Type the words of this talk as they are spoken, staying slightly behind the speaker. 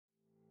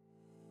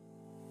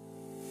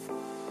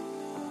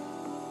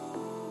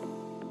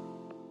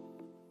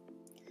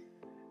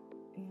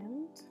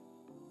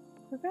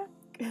We're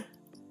back.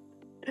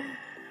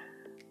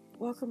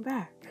 Welcome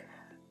back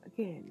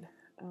again.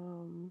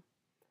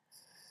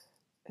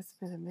 It's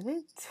been a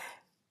minute,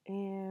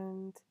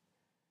 and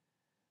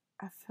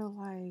I feel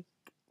like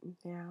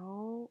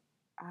now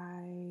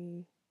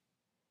I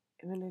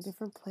am in a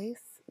different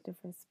place, a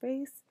different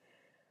space,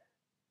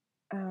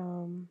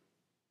 and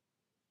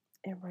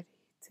ready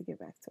to get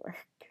back to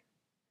work.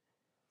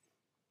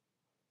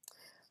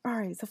 All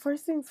right, so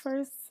first things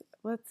first,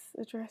 let's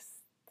address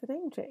the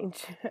name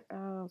change.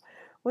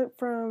 Went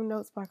from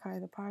Notes by Kai,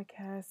 the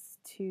podcast,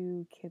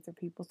 to Kids Are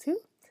People Too.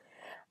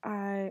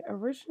 I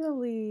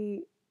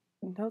originally,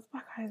 Notes by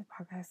Kai, the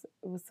podcast,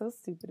 it was so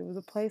stupid. It was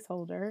a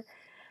placeholder.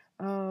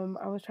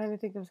 I was trying to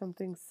think of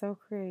something so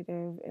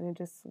creative and it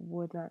just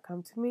would not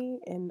come to me.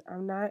 And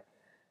I'm not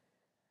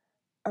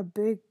a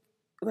big,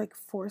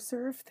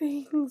 forcer of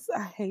things.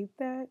 I hate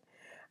that.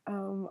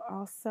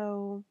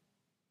 Also,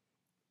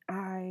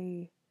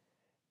 I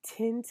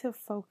tend to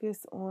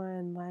focus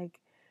on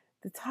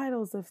the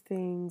titles of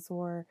things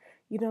or,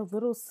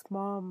 little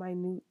small,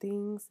 minute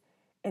things,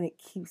 and it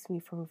keeps me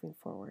from moving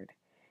forward.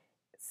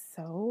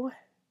 So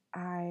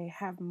I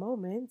have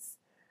moments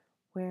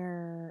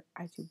where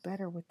I do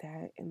better with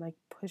that and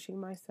pushing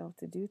myself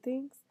to do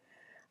things.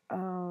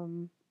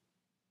 And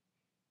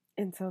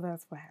so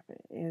that's what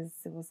happened is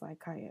it was like,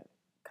 Kaya,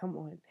 come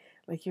on.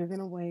 You're going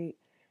to wait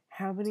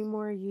how many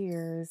more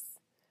years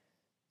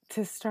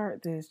to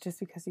start this just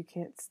because you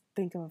can't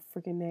think of a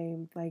freaking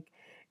name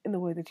in the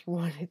way that you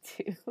wanted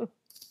to.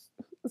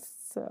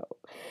 So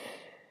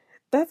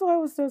that's why I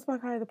was Notes by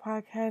Kai, the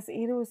podcast.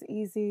 And it was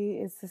easy.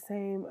 It's the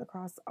same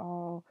across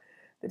all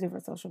the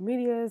different social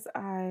medias.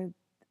 I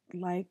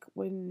like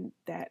when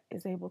that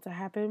is able to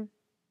happen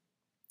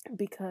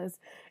because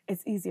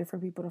it's easier for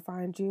people to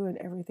find you and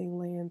everything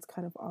lands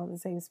kind of all in the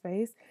same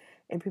space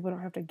and people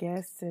don't have to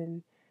guess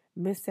and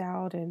miss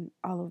out and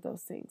all of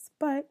those things.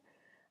 But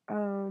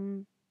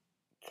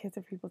Kids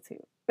Are People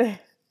Too.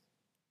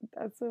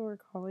 That's what we're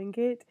calling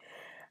it.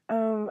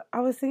 I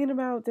was thinking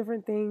about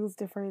different things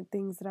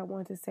that I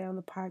wanted to say on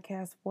the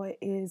podcast. What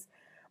is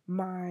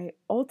my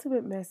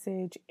ultimate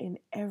message in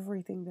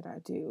everything that I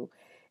do?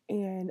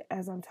 And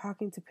as I'm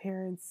talking to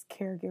parents,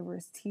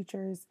 caregivers,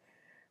 teachers,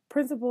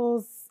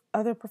 principals,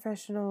 other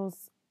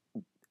professionals,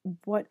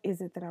 what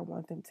is it that I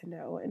want them to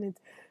know? And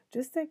it's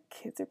just that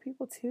kids are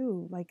people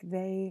too.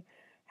 They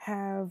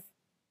have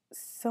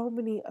so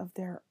many of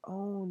their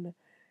own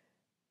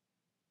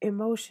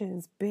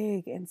emotions,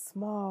 big and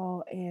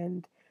small,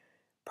 and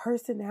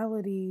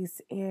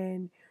personalities,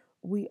 and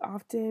we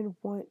often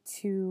want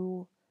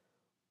to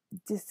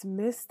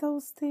dismiss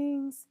those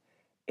things,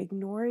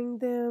 ignoring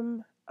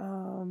them,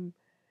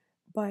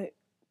 but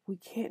we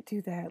can't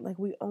do that.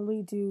 We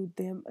only do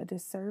them a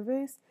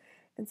disservice.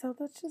 And so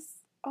that's just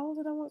all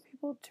that I want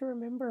people to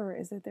remember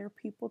is that they're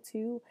people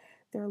too.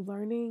 They're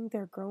learning,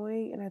 they're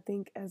growing. And I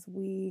think as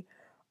we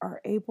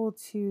are able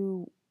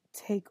to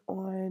take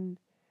on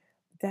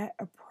that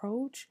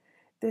approach,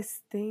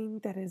 this thing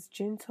that is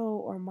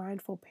gentle or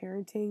mindful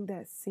parenting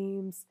that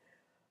seems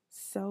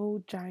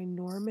so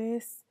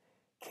ginormous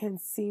can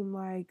seem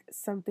like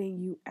something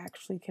you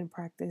actually can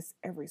practice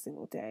every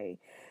single day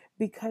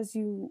because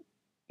you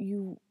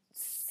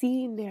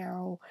see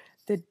now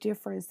the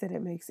difference that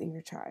it makes in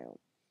your child.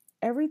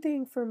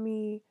 Everything for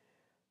me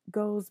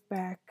goes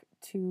back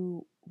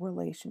to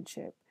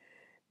relationship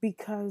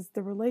because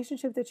the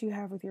relationship that you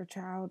have with your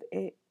child,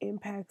 it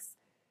impacts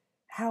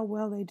how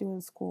well they do in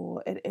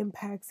school. It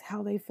impacts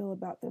how they feel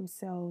about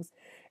themselves.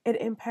 It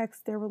impacts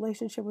their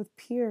relationship with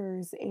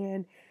peers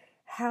and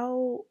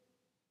how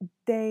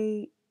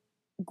they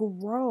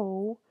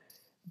grow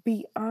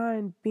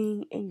beyond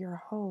being in your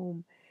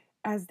home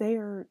as they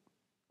are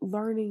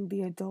learning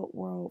the adult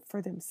world for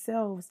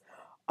themselves.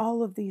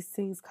 All of these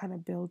things kind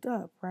of build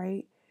up,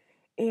 right?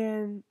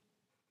 And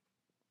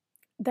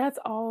that's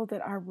all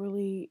that I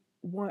really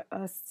want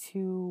us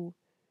to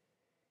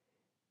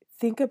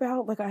think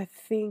about. I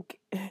think,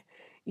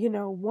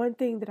 one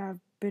thing that I've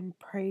been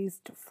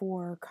praised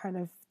for kind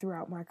of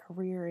throughout my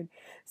career and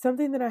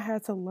something that I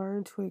had to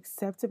learn to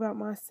accept about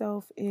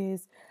myself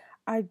is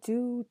I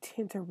do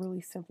tend to really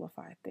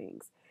simplify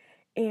things.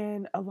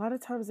 And a lot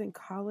of times in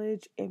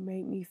college, it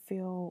made me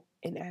feel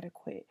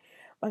inadequate.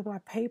 My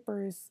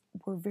papers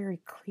were very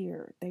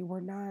clear. They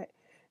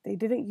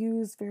didn't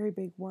use very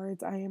big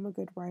words. I am a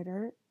good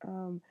writer.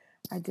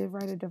 I did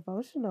write a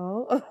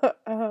devotional,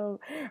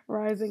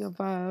 Rising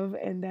Above,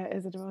 and that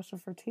is a devotional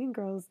for teen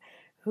girls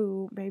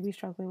who may be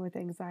struggling with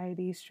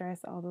anxiety, stress,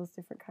 all those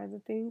different kinds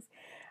of things.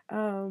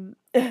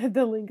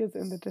 The link is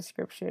in the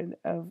description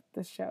of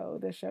the show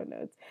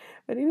notes.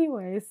 But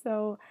anyway,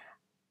 so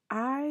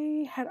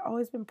I had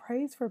always been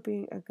praised for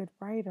being a good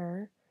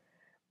writer,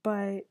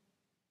 but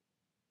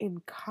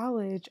in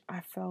college,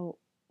 I felt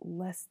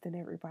less than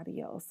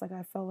everybody else.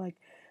 I felt like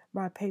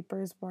my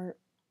papers weren't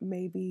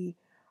maybe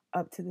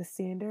up to the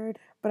standard,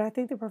 but I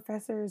think the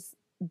professors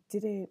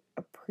didn't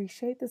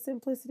appreciate the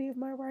simplicity of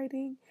my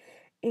writing.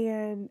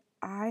 And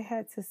I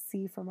had to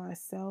see for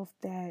myself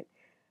that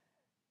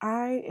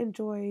I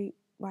enjoy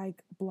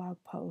like blog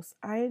posts.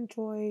 I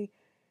enjoy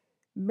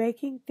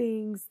making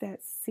things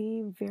that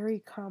seem very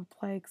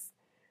complex,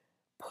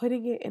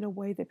 putting it in a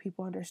way that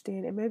people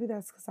understand. And maybe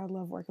that's because I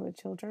love working with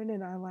children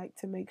and I like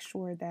to make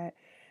sure that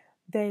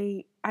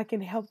I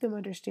can help them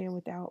understand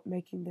without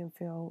making them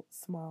feel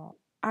small.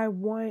 I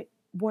want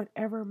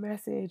whatever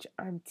message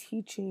I'm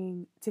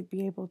teaching to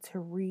be able to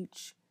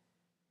reach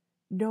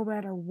no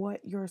matter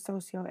what your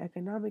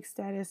socioeconomic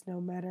status, no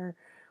matter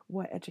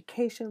what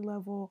education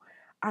level.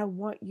 I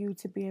want you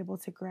to be able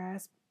to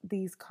grasp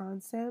these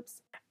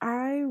concepts.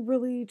 I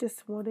really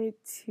just wanted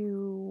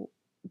to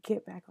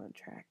get back on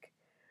track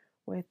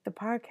with the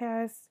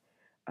podcast,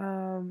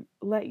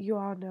 let you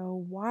all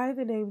know why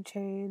the name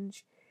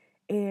change,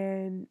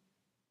 and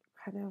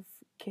kind of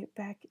get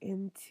back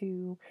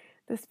into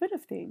the spin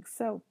of things.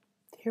 So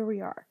here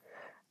we are.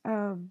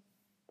 Um,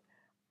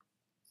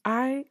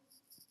 I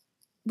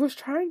was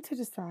trying to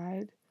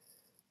decide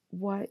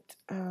what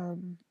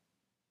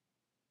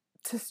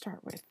to start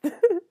with.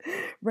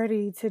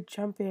 Ready to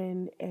jump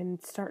in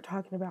and start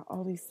talking about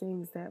all these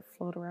things that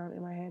float around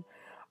in my head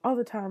all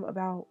the time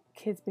about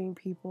kids being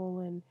people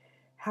and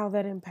how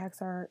that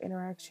impacts our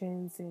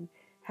interactions and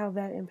how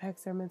that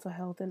impacts their mental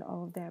health and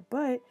all of that.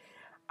 But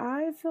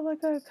I feel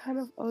like I kind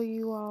of owe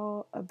you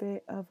all a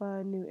bit of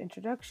a new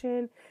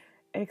introduction,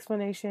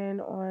 explanation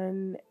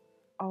on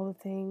all the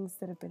things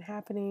that have been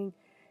happening,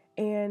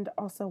 and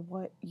also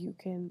what you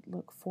can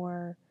look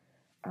for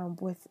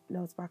with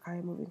Notes by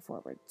Kaya moving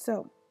forward.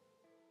 So,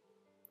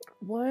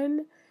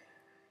 one,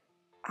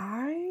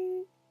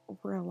 I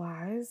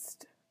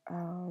realized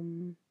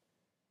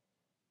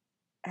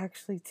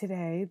actually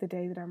today, the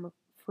day that I'm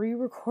re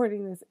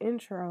recording this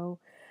intro,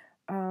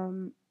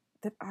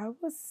 that I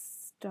was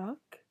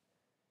stuck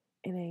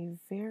in a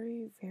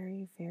very,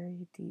 very,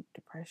 very deep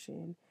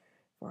depression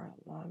for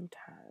a long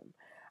time.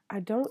 I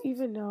don't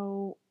even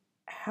know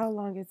how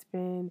long it's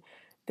been.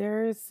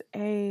 There's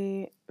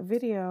a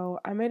video.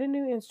 I made a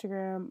new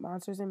Instagram,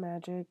 Monsters and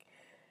Magic.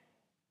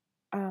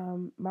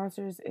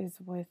 Monsters is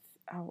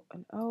without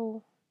an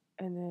O,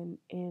 and then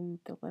in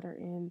the letter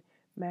N,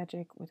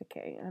 Magic with a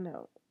K. I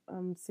know,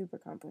 I'm super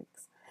complex.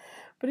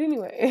 But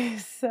anyway,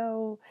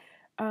 so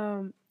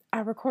I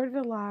recorded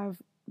a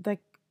live like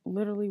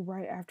literally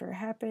right after it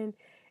happened,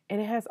 and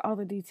it has all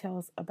the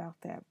details about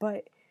that.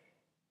 But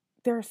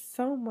there's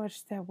so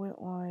much that went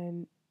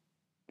on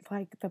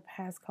like the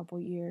past couple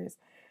years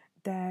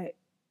that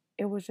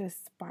it was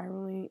just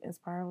spiraling and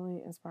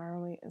spiraling and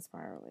spiraling and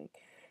spiraling.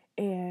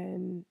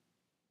 And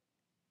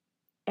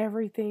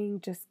everything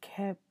just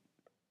kept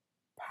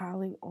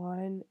piling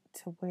on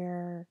to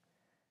where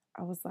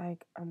I was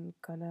like, I'm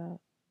gonna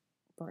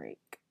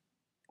break.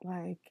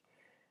 Like,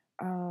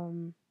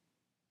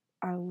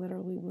 I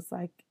literally was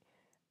like,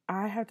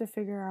 I have to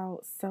figure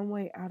out some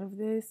way out of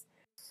this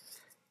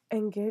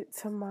and get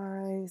to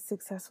my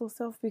successful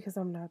self because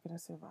I'm not gonna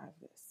survive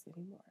this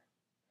anymore.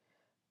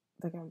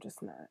 Like, I'm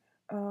just not.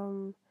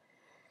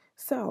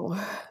 So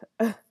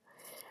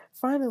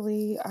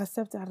finally, I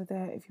stepped out of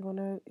that. If you want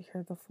to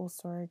hear the full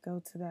story,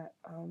 go to that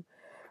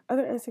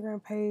other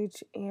Instagram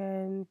page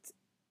and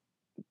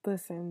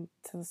listen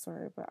to the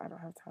story, but I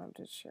don't have time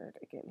to share it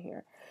again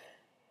here.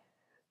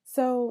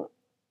 So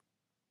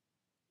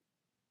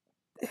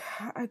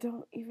I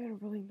don't even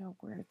really know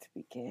where to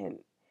begin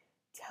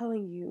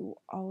telling you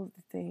all of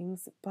the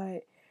things,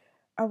 but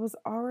I was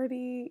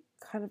already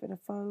kind of in a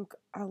funk.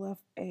 I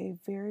left a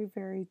very,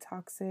 very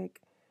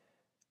toxic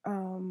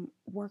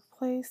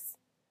workplace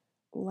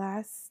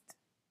last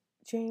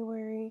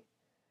January.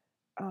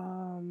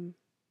 Um,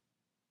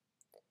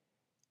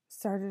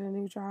 Started a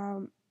new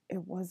job.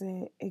 It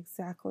wasn't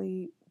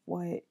exactly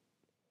what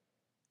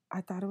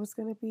I thought it was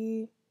going to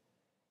be.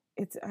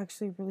 It's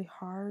actually really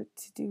hard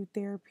to do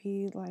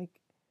therapy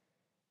like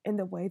in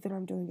the way that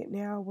I'm doing it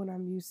now when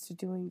I'm used to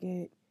doing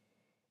it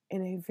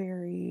in a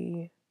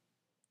very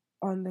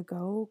on the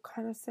go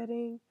kind of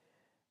setting.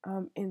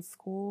 In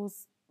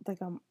schools, like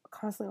I'm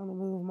constantly on the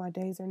move. My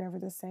days are never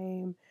the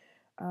same.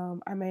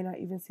 I may not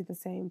even see the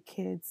same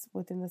kids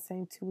within the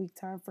same 2 week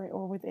time frame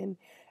or within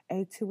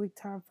a 2 week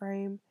time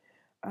frame,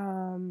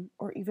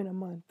 or even a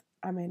month.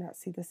 I may not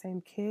see the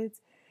same kids.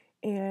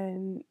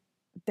 And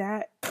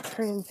that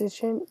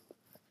transition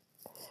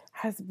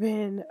has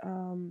been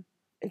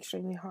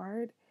extremely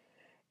hard.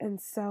 And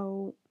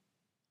so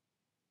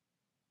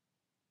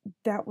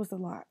that was a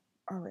lot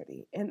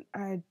already. And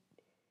I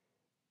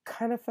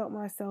kind of felt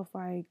myself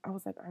like, I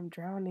was like, I'm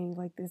drowning.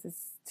 Like, this is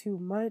too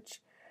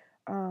much.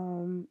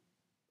 Um,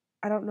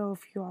 I don't know if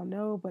you all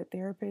know, but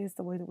therapists,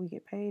 the way that we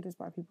get paid is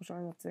by people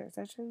showing up to their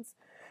sessions.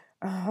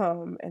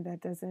 And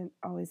that doesn't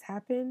always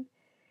happen.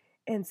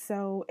 And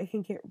so it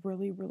can get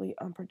really, really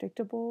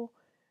unpredictable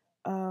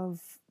of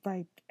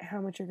like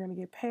how much you're going to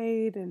get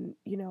paid and,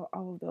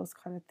 all of those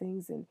kind of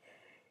things. And,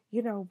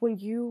 when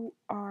you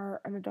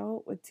are an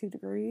adult with 2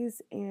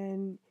 degrees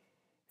and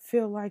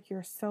feel like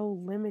you're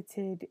so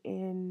limited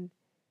in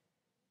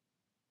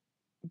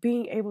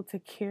being able to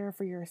care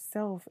for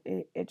yourself,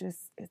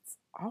 it's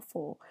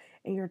awful.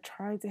 And you're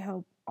trying to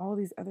help all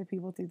these other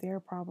people through their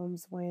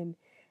problems when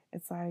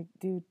It's like,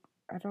 dude,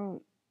 I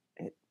don't,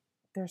 it,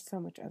 there's so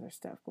much other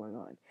stuff going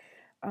on.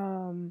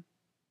 Um,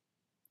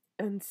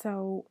 and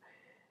so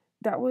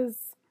that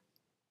was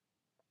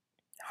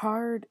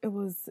hard. It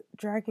was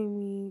dragging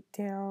me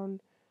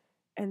down.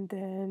 And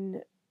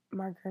then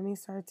my granny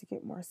started to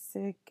get more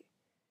sick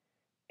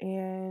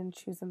and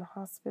she was in the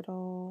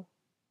hospital.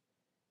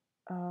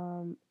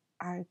 Um,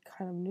 I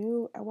kind of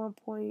knew at one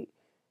point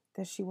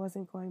that she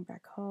wasn't going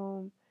back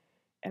home,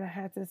 and I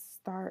had to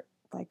start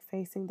like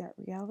facing that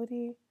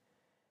reality.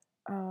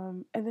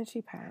 And then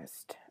she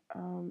passed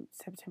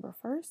September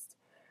 1st,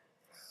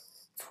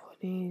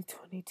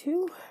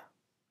 2022.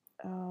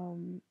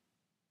 Um,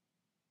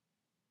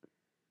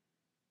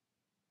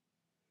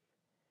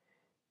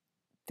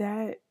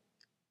 that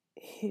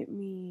hit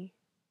me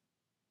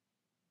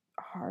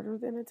harder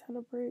than a ton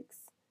of bricks.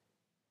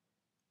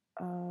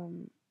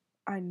 Um,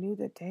 I knew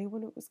the day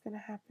when it was going to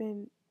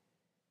happen.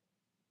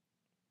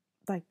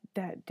 Like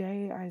that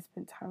day, I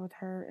spent time with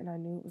her, and I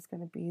knew it was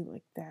going to be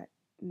like that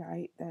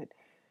night that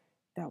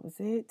was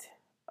it.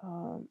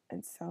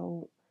 And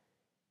so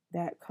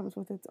that comes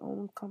with its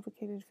own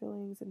complicated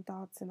feelings and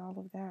thoughts and all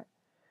of that.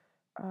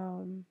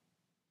 Um,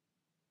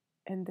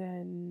 and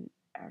then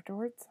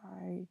afterwards,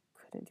 I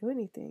couldn't do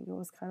anything. It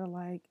was kind of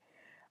like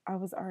I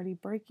was already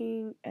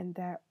breaking, and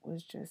that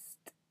was just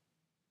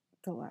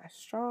the last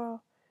straw.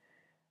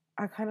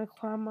 I kind of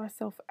climbed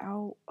myself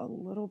out a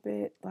little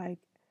bit. Like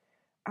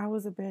I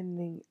was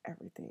abandoning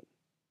everything.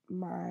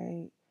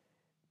 My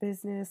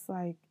business,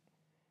 like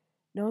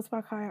Notes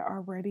by Kaya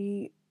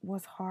already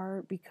was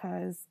hard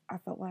because I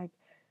felt like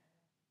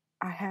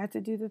I had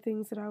to do the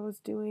things that I was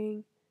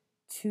doing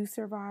to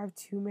survive,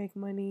 to make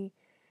money,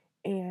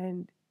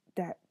 and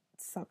that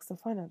sucks the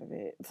fun out of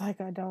it.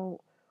 Like, I don't,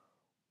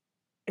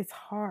 it's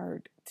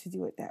hard to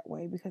do it that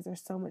way because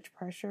there's so much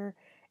pressure,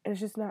 and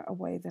it's just not a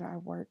way that I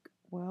work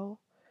well.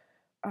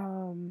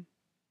 Um,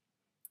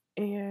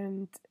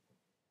 and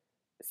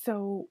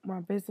so my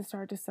business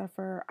started to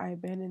suffer. I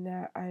abandoned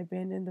that. I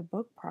abandoned the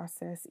book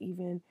process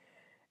even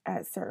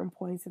at certain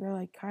points. And they're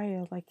like,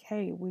 Kaya, like,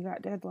 hey, we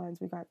got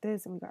deadlines, we got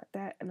this, and we got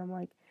that. And I'm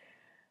like,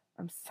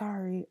 I'm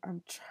sorry,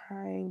 I'm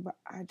trying, but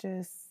I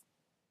just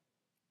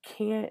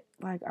can't.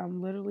 Like,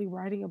 I'm literally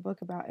writing a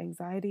book about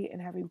anxiety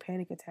and having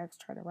panic attacks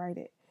trying to write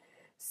it.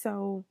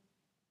 So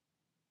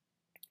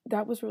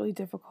that was really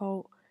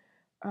difficult.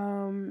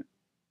 Um,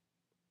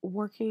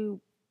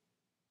 Working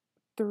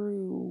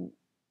through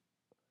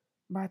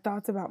my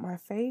thoughts about my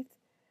faith,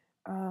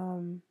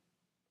 um,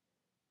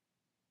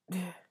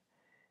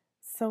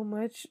 so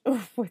much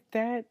with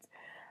that.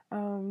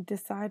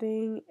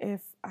 Deciding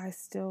if I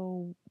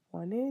still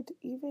wanted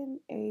even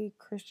a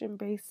Christian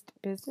based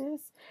business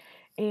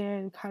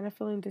and kind of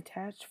feeling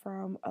detached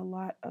from a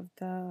lot of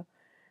the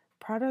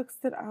products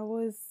that I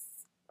was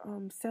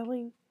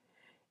selling.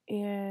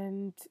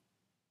 And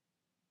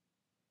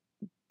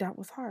that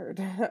was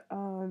hard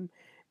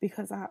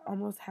because I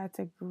almost had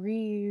to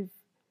grieve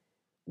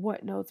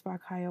what Notes by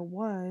Kaya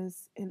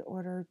was in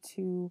order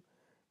to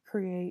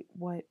create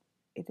what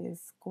it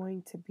is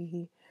going to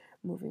be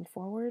moving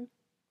forward.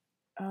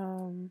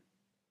 Um,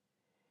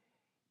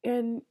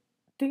 and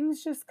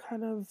things just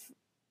kind of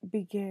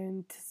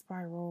began to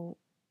spiral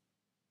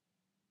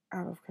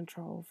out of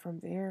control from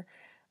there.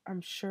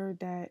 I'm sure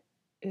that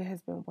it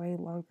has been way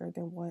longer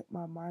than what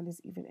my mind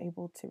is even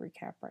able to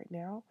recap right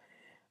now.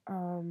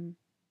 Um,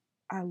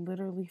 I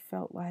literally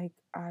felt like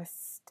I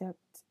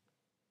stepped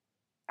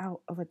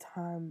out of a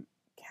time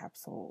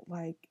capsule,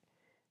 like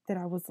that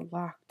I was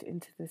locked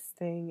into this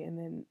thing, and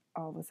then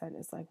all of a sudden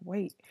it's like,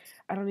 wait,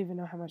 I don't even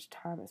know how much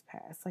time has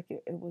passed. Like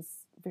it was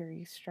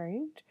very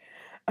strange,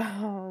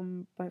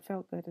 but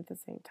felt good at the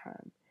same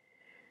time.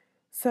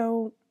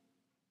 So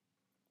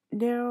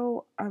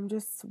now I'm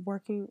just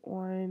working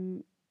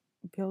on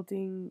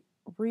building,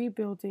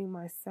 rebuilding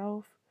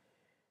myself,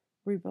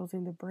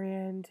 rebuilding the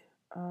brand,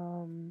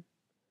 um,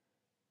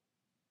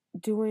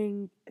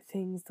 doing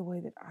things the way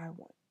that I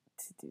want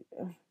to do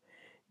them,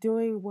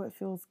 doing what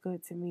feels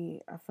good to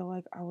me. I feel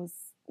like I was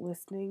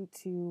listening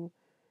to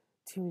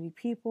too many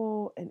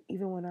people, and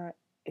even when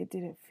it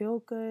didn't feel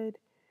good,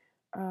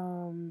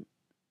 um,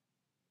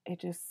 it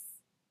just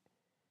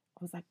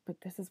I was like,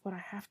 but this is what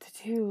I have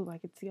to do.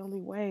 Like it's the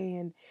only way,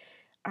 and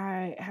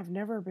I have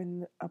never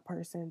been a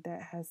person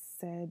that has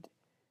said,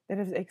 that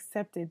has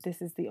accepted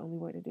this is the only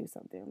way to do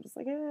something. I'm just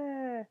like,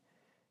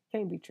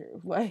 can't be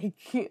true. Like,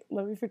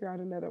 let me figure out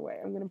another way.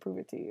 I'm going to prove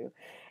it to you.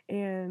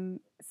 And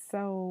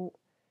so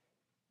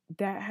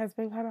that has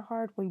been kind of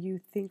hard when you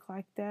think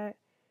like that.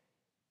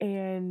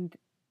 And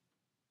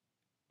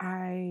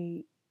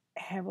I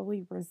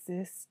heavily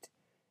resist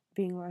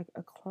being like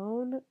a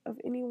clone of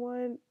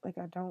anyone. Like,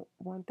 I don't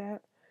want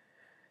that.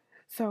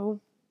 So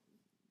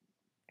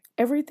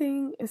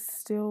everything is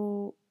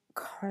still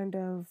kind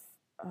of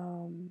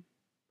um,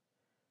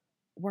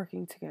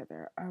 working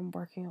together. I'm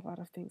working a lot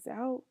of things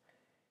out.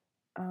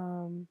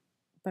 Um,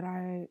 but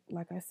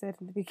like I said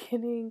in the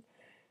beginning,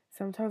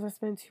 sometimes I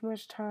spend too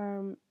much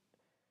time,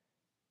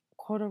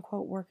 quote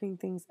unquote, working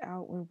things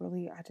out when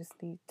really I just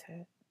need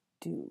to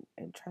do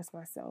and trust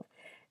myself.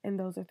 And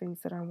those are things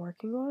that I'm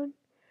working on.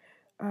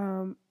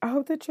 I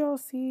hope that y'all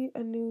see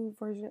a new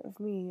version of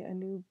me, a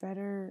new,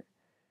 better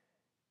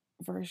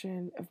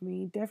version of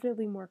me.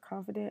 Definitely more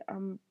confident.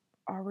 I'm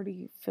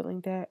already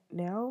feeling that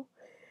now.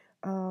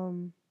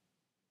 Um,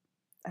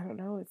 I don't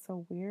know, it's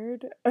so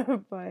weird,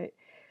 but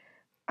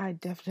I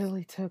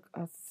definitely took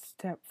a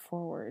step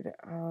forward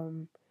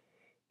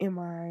in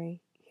my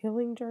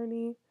healing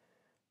journey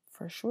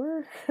for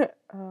sure.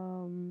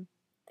 um,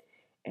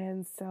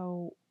 and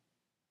so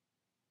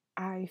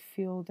I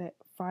feel that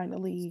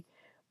finally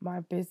my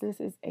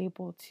business is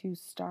able to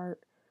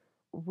start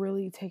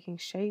really taking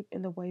shape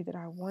in the way that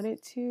I want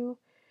it to,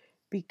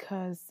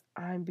 because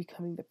I'm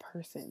becoming the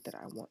person that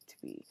I want to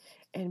be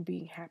and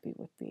being happy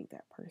with being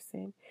that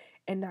person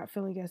and not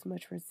feeling as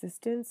much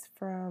resistance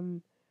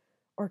from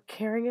or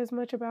caring as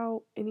much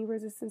about any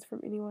resistance from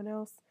anyone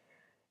else,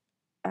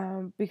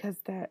 because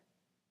that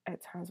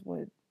at times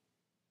would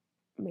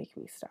make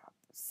me stop.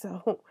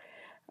 So,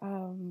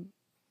 um,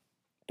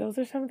 those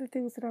are some of the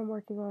things that I'm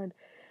working on.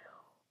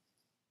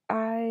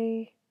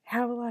 I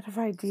have a lot of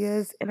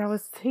ideas, and I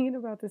was thinking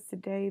about this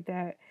today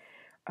that,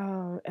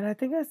 and I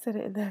think I said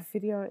it in that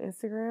video on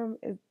Instagram,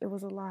 it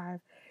was a live,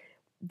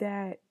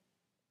 that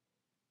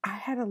I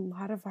had a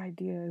lot of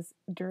ideas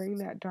during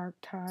that dark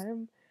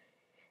time,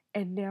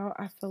 and now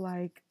I feel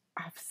like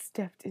I've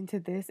stepped into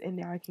this and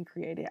now I can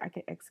create it. I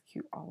can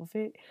execute all of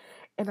it.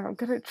 And I'm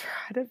going to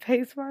try to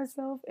pace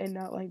myself and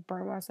not like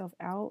burn myself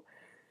out.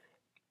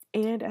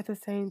 And at the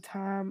same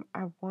time,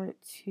 I want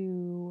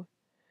to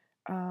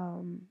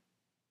um,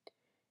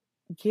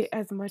 get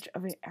as much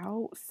of it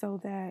out so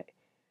that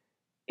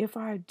if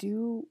I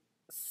do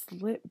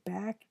slip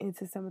back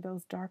into some of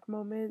those dark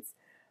moments,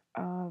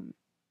 um,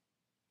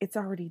 it's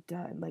already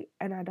done. Like,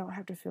 and I don't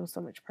have to feel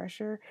so much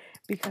pressure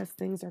because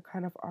things are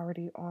kind of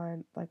already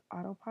on like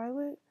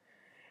autopilot.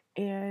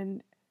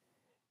 And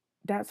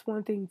that's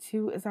one thing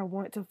too, is I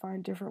want to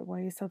find different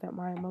ways so that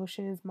my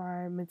emotions,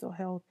 my mental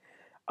health,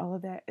 all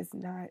of that is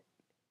not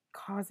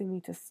causing me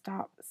to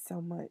stop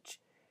so much,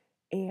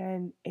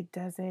 and it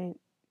doesn't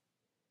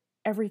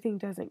everything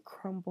doesn't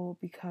crumble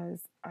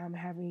because I'm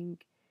having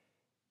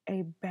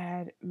a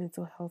bad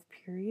mental health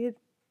period,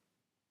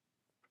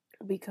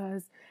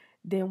 because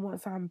then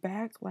once I'm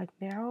back, like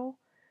now,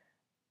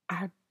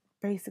 I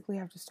basically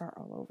have to start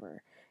all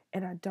over,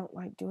 and I don't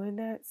like doing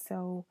that.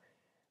 So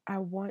I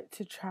want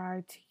to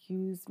try to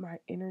use my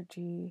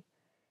energy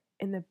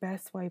in the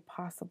best way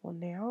possible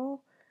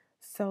now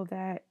so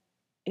that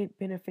it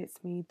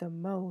benefits me the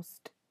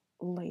most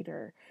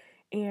later.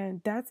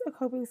 And that's a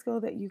coping skill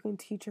that you can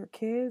teach your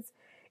kids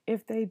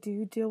if they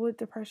do deal with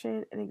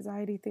depression and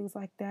anxiety, things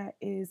like that,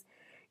 is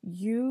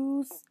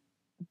use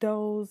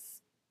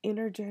those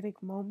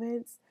energetic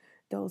moments,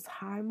 those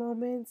high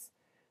moments,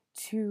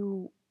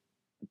 to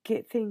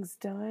get things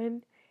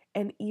done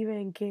and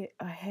even get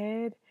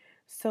ahead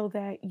so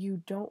that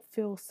you don't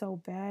feel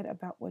so bad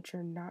about what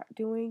you're not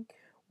doing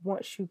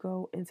once you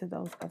go into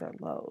those other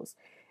lows.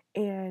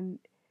 And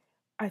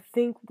I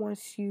think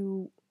once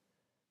you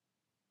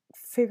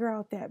figure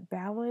out that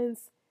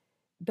balance,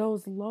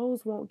 those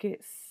lows won't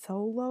get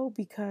so low,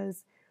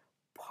 because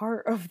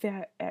part of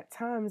that at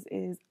times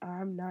is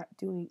I'm not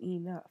doing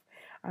enough.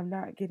 I'm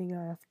not getting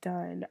enough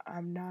done.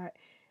 I'm not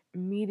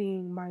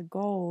meeting my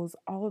goals,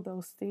 all of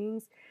those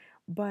things.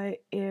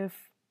 But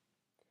if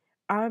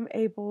I'm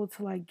able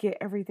to like get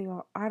everything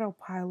on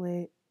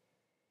autopilot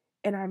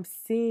and I'm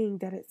seeing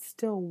that it's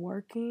still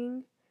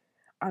working,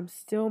 I'm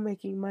still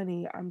making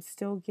money, I'm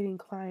still getting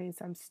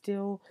clients, I'm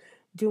still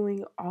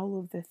doing all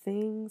of the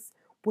things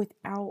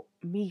without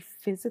me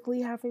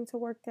physically having to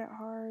work that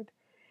hard,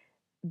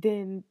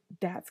 then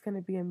that's going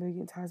to be a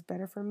million times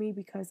better for me,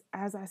 because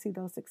as I see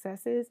those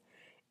successes,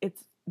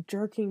 it's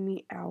jerking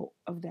me out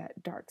of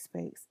that dark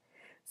space.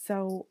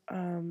 So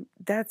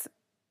that's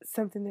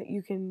something that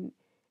you can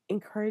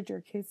encourage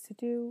your kids to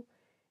do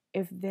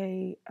if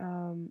they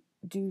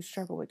do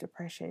struggle with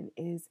depression,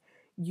 is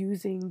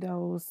using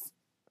those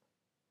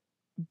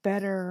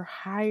better,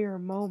 higher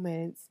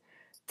moments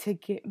to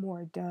get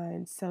more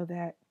done so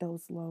that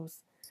those lows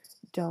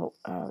don't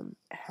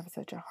have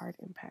such a hard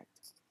impact.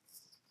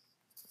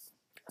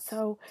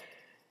 So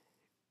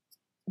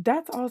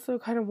that's also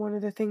kind of one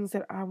of the things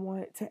that I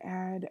want to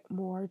add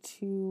more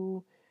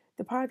to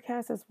the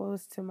podcast as well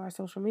as to my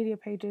social media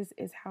pages,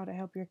 is how to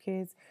help your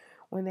kids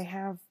when they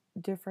have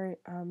different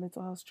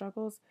mental health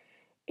struggles,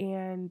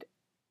 and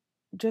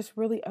just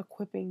really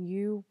equipping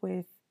you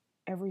with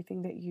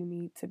everything that you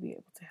need to be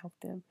able to help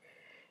them.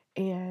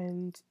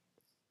 And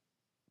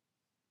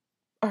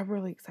I'm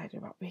really excited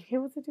about being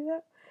able to do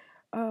that.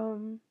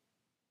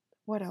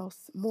 What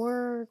else?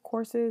 More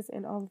courses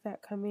and all of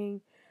that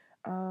coming.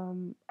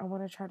 I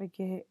want to try to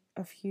get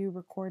a few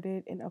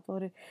recorded and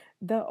uploaded.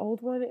 The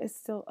old one is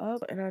still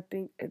up, and I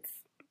think it's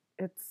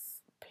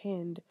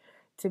pinned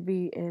to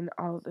be in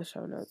all of the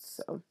show notes,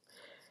 so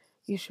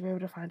you should be able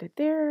to find it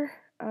there.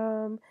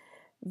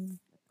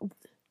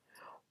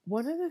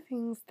 One of the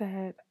things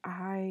that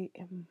I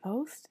am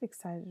most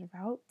excited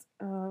about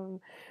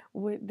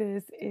with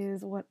this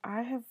is what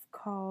I have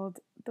called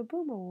the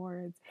Boom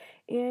Awards.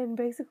 And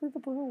basically, the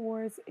Boom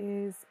Awards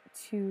is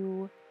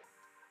to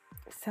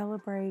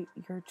celebrate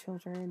your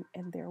children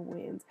and their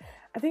wins.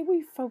 I think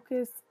we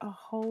focus a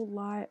whole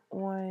lot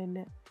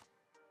on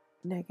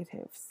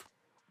negatives,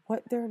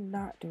 what they're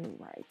not doing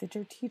right, that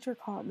your teacher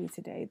called me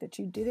today, that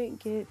you didn't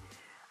get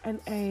an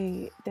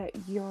A, that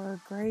your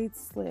grade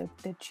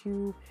slipped, that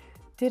you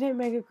didn't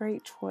make a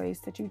great choice,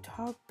 that you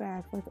talked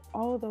back, like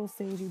all of those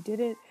things, you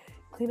didn't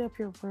clean up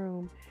your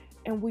room.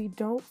 And we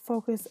don't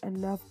focus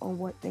enough on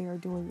what they are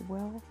doing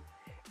well.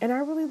 And I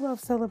really love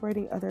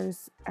celebrating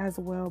others as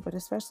well, but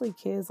especially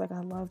kids. Like, I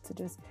love to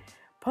just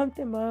pump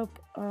them up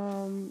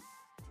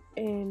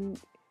and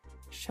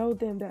show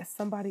them that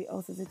somebody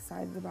else is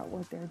excited about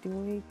what they're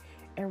doing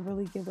and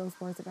really give those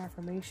words of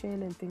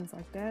affirmation and things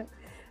like that.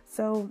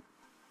 So,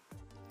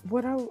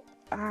 what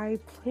I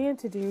plan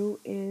to do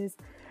is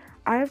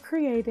I have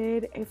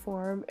created a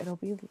form. It'll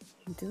be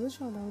linked in the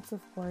show notes,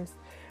 of course,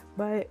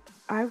 but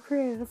I've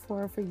created a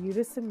form for you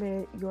to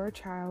submit your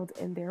child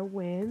and their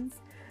wins,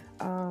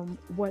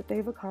 what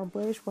they've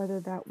accomplished,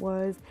 whether that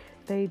was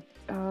they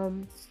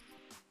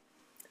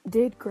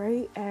did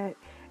great at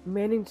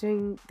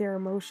managing their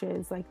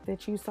emotions, like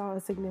that you saw a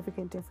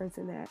significant difference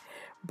in that,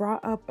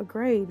 brought up a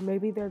grade,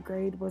 maybe their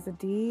grade was a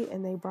D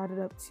and they brought it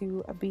up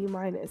to a B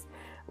minus.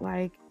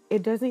 Like,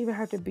 it doesn't even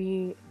have to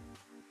be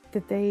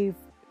that they've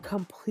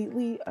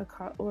completely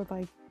or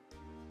like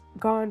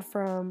gone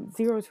from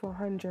 0 to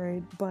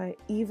 100, but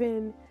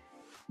even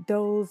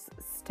those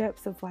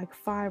steps of like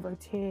 5 or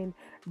 10,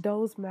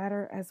 those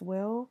matter as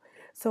well.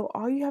 So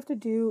all you have to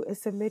do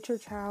is submit your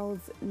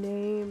child's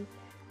name,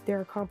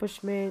 their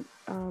accomplishment.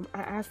 I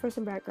asked for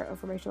some background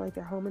information like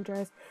their home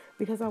address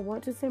because I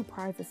want to send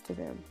prizes to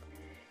them,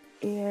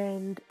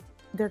 and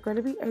they're going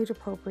to be age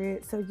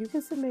appropriate. So you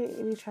can submit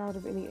any child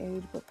of any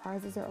age, but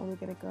prizes are only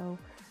going to go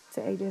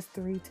to ages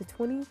 3 to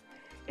 20.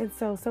 And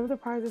so some of the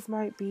prizes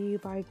might be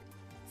like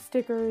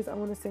stickers. I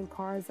want to send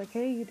cards like,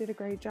 hey, you did a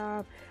great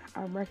job.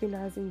 I'm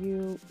recognizing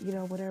you,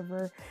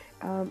 whatever.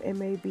 It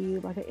may be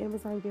like an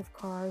Amazon gift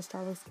card,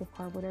 Starbucks gift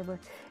card, whatever.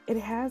 It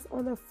has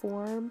on the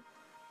form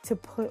to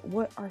put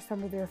what are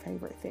some of their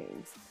favorite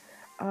things.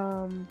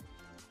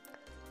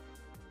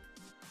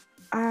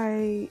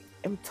 I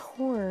am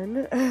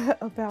torn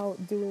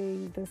about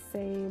doing the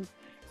same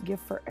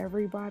gift for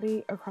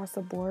everybody across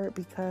the board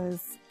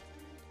because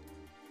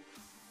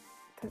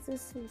that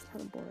just seems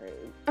kind of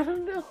boring. I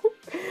don't know.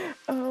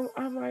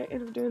 I might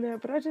end up doing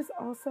that, but I just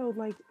also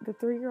like the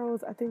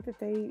 3-year-olds. I think that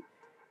they,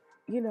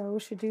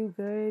 should do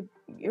good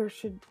or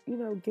should,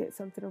 get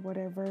something or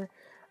whatever.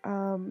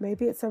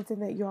 Maybe it's something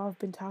that y'all have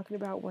been talking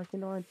about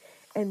working on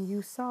and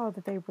you saw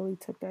that they really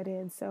took that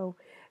in. So,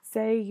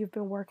 say you've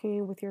been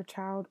working with your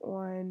child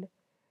on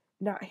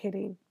not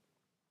hitting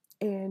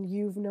and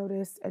you've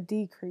noticed a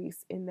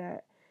decrease in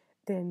that,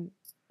 then,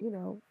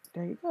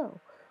 there you go.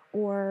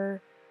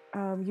 Or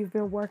you've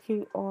been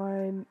working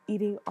on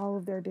eating all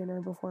of their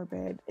dinner before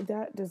bed.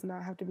 That does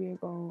not have to be a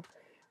goal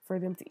for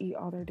them to eat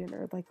all their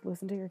dinner. Like,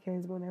 listen to your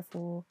kids when they're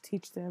full,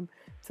 teach them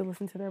to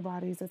listen to their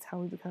bodies. That's how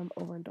we become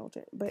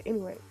overindulgent. But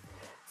anyway,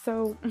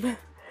 so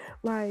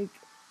like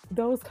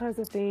those kinds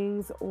of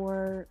things,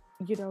 or,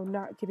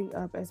 not getting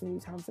up as many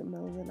times in the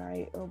middle of the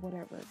night or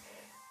whatever.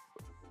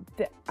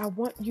 I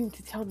want you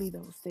to tell me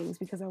those things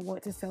because I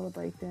want to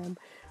celebrate them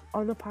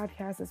on the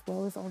podcast as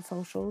well as on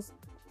socials.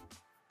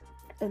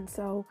 And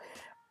so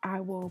I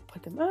will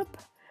put them up.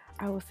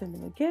 I will send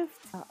them a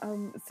gift.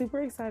 I'm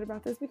super excited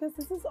about this because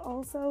this is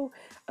also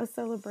a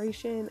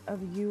celebration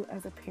of you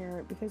as a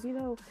parent because,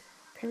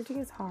 parenting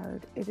is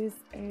hard. It is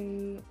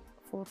a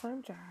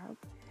full-time job,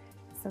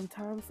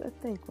 sometimes a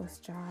thankless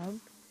job.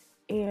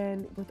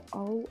 And with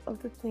all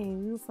of the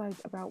things like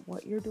about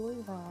what you're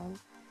doing wrong,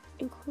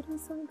 including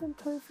some of them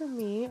coming from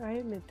me, I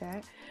admit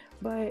that.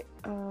 But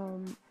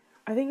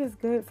I think it's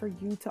good for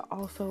you to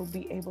also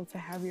be able to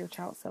have your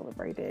child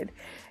celebrated.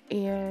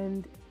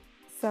 And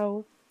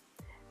so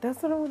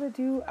that's what I want to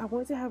do. I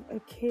want to have a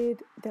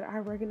kid that I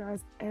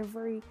recognize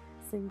every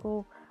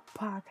single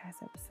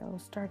podcast episode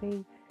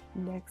starting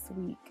next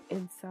week.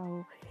 And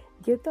so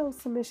get those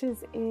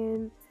submissions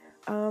in.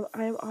 I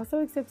am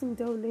also accepting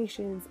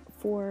donations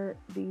for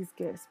these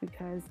gifts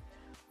because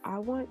I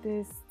want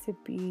this to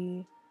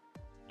be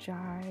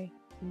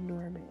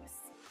ginormous.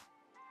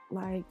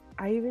 Like,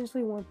 I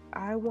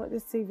want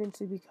this to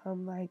eventually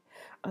become like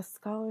a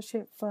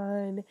scholarship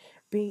fund,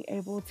 being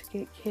able to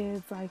get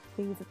kids like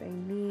things that they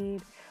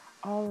need,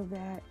 all of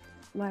that.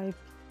 Like,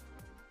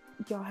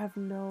 y'all have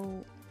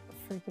no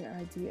freaking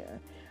idea.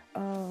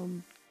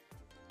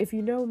 If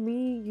you know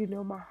me, you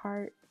know my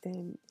heart,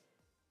 then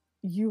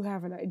you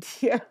have an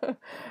idea.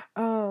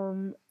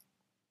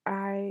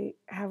 I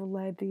have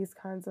led these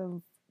kinds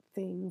of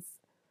things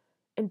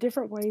in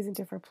different ways in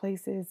different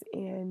places,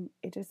 and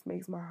it just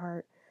makes my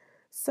heart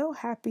so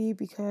happy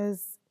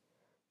because,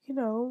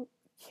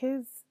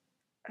 kids,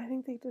 I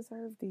think they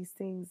deserve these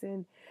things.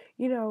 And,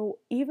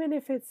 even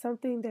if it's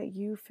something that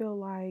you feel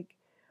like,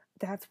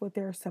 that's what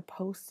they're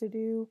supposed to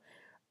do.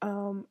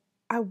 Um,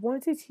 I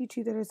want to teach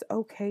you that it's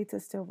okay to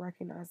still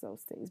recognize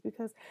those things,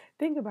 because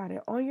think about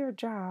it, on your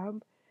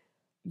job,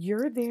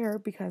 you're there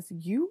because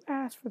you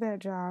asked for that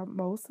job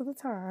most of the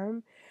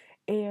time,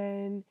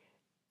 and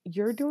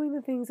you're doing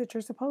the things that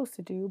you're supposed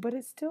to do, but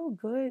it's still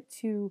good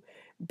to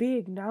be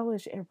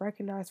acknowledged and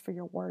recognized for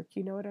your work.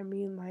 You know what I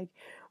mean? Like,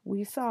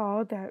 we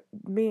saw that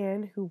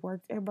man who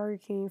worked at Burger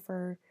King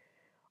for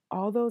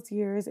all those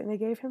years, and they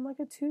gave him like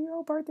a 2-year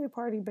old birthday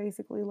party,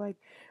 basically, like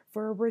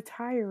for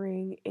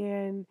retiring.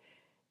 And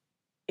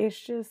it's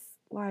just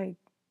like,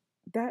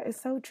 that is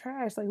so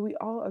trash. Like, we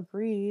all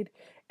agreed,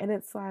 and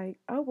it's like,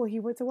 oh, well, he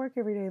went to work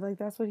every day. Like,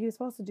 that's what he was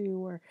supposed to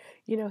do. Or,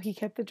 he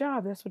kept the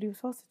job. That's what he was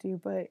supposed to do.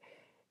 But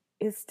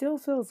it still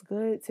feels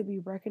good to be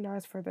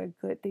recognized for the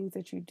good things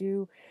that you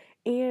do.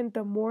 And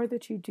the more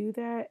that you do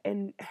that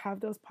and have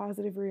those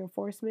positive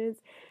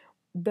reinforcements,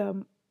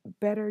 the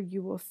better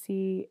you will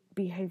see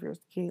behaviors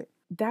get.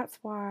 That's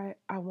why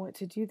I want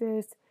to do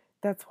this.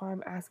 That's why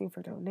I'm asking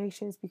for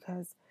donations,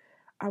 because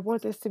I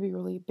want this to be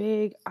really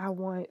big. I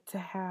want to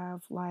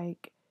have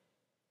like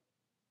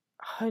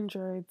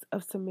hundreds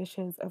of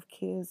submissions of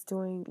kids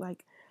doing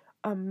like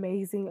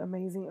amazing,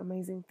 amazing,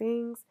 amazing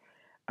things.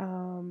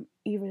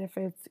 Even if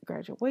it's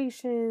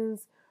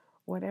graduations,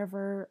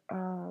 whatever,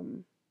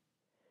 all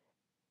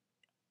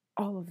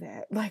of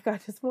that. Like, I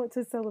just want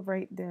to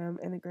celebrate them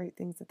and the great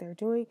things that they're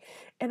doing.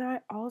 And I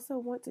also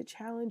want to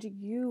challenge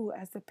you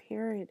as a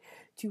parent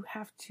to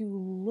have to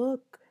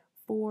look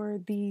for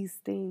these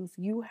things.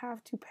 You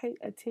have to pay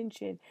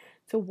attention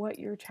to what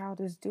your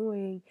child is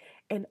doing,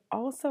 and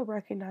also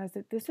recognize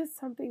that this is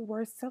something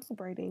worth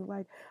celebrating.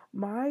 Like,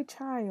 my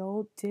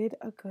child did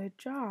a good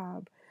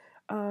job.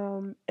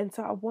 And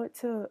so I want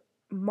to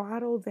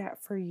model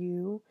that for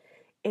you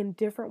in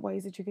different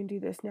ways that you can do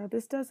this. Now,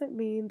 this doesn't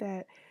mean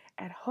that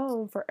at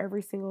home, for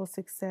every single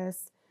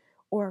success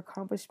or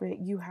accomplishment,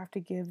 you have to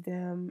give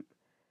them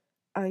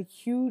a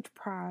huge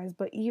prize,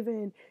 but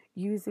even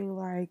using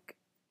like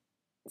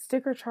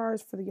sticker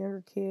charts for the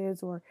younger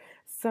kids, or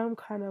some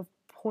kind of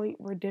point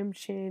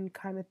redemption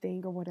kind of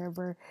thing, or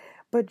whatever,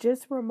 but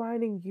just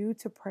reminding you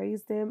to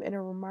praise them and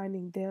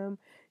reminding them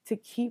to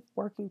keep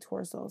working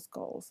towards those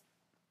goals.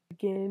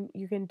 Again,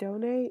 you can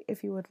donate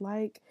if you would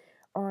like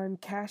on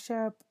Cash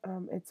App.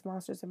 It's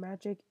Monsters of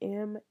Magic,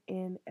 MNSTERS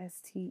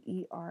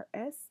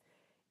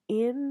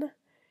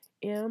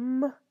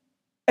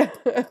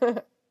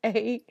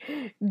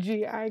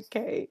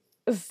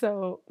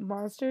So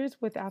Monsters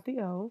without the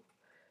O,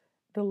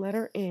 the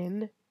letter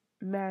N,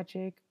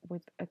 Magic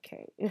with a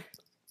K.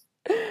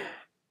 I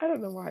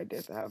don't know why I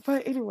did that,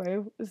 but anyway,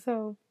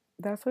 so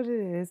that's what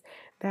it is.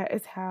 That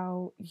is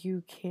how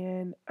you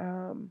can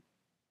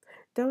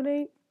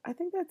donate. I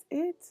think that's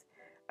it.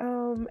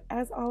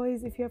 As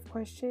always, if you have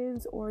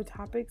questions or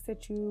topics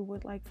that you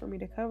would like for me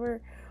to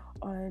cover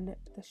on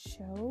the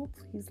show,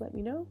 please let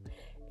me know.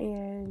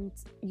 And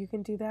you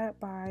can do that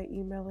by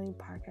emailing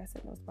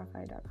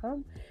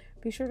podcast@notesbykai.com.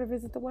 Be sure to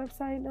visit the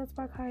website,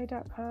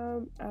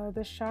 notesbykai.com.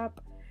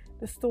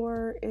 The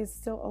store is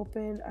still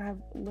open. I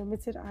have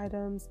limited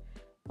items.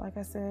 Like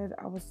I said,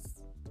 I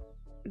was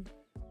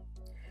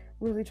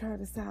really trying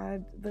to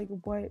decide like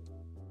what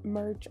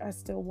merch I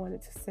still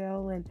wanted to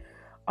sell and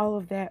all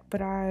of that,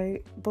 but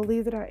I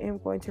believe that I am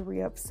going to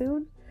re-up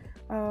soon.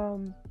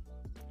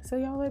 So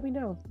y'all let me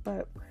know.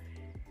 But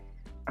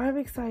I'm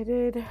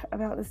excited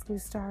about this new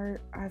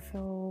start. I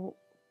feel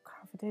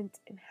confident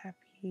and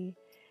happy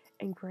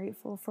and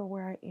grateful for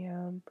where I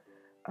am.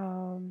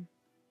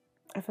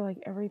 I feel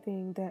like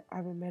everything that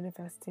I've been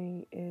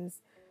manifesting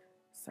is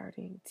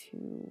starting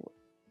to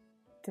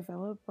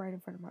develop right in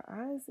front of my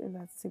eyes, and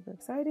that's super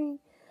exciting.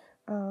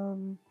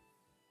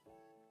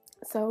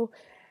 So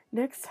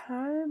next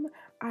time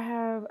I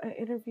have an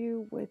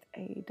interview with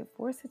a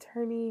divorce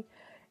attorney,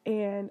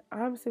 and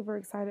I'm super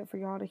excited for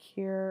y'all to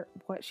hear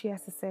what she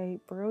has to say.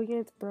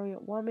 Brilliant,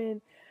 brilliant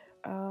woman.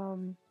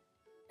 And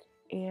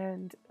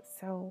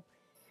so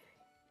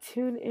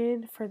tune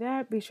in for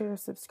that. Be sure to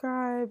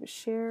subscribe,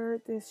 share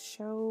this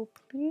show,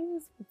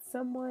 please, with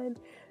someone.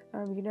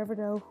 You never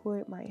know who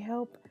it might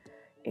help.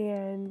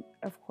 And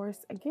of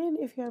course, again,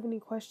 if you have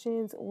any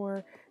questions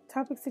or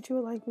topics that you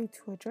would like me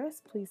to address,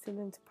 please send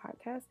them to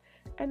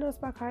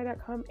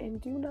podcast@notesbykai.com.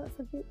 And do not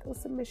forget those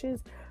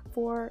submissions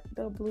for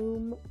the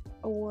Bloom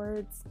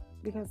Awards,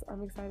 because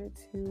I'm excited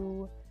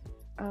to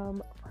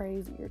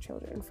praise your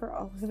children for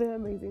all of the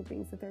amazing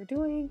things that they're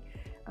doing.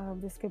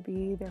 This could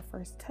be their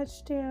first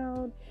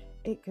touchdown.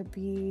 It could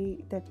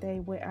be that they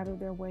went out of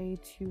their way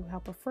to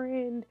help a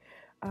friend.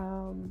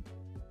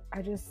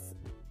 I just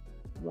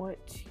want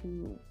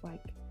to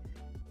like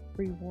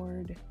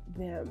reward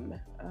them.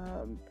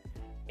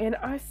 And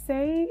I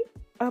say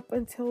up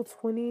until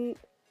 20,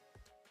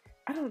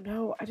 I don't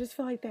know. I just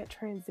feel like that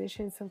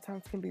transition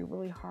sometimes can be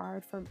really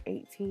hard from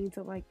 18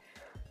 to like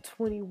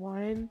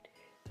 21.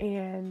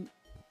 And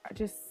I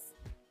just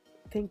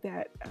think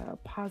that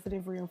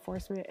positive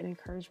reinforcement and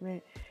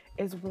encouragement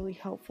is really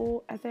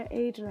helpful at that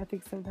age. And I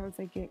think sometimes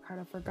they get kind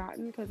of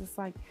forgotten because it's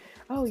like,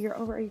 oh, you're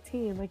over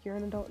 18, like you're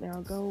an adult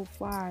now, go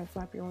fly,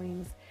 flap your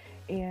wings.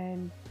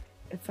 And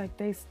it's like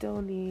they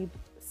still need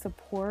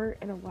support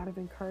and a lot of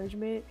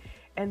encouragement.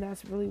 And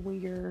that's really when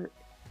you're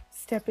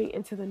stepping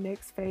into the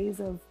next phase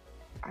of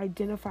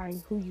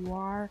identifying who you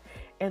are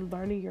and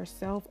learning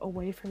yourself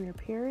away from your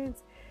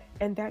parents.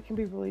 And that can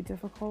be really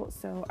difficult.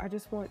 So I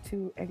just want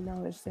to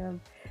acknowledge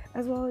them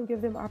as well and give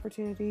them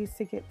opportunities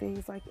to get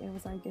things like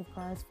Amazon gift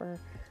cards for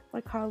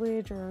like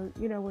college or,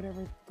 you know,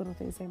 whatever little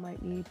things they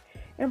might need,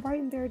 and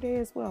brighten their day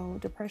as well.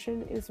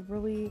 Depression is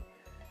really,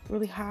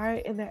 really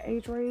high in that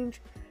age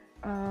range.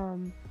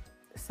 Um,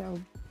 so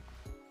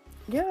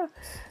yeah,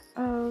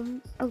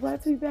 I'm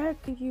glad to be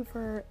back. Thank you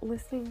for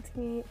listening to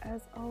me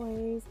as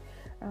always.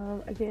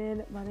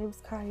 Again, my name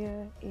is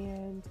Kaya,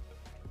 and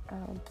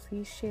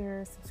please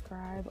share,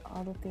 subscribe,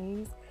 all the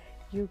things.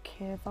 You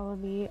can follow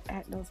me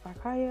at Notes by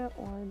Kaya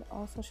on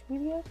all social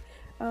media.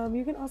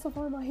 You can also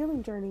follow my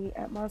healing journey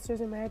at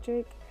Monsters and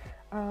Magic.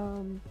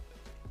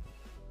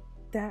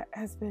 That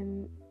has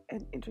been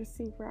an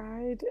interesting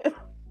ride.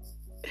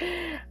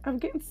 I'm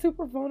getting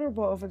super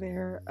vulnerable over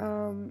there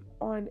on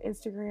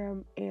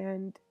Instagram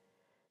and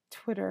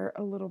Twitter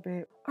a little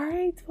bit. All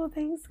right, well,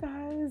 thanks,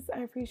 guys. I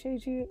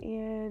appreciate you,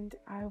 and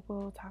I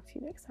will talk to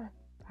you next time.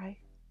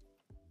 Bye.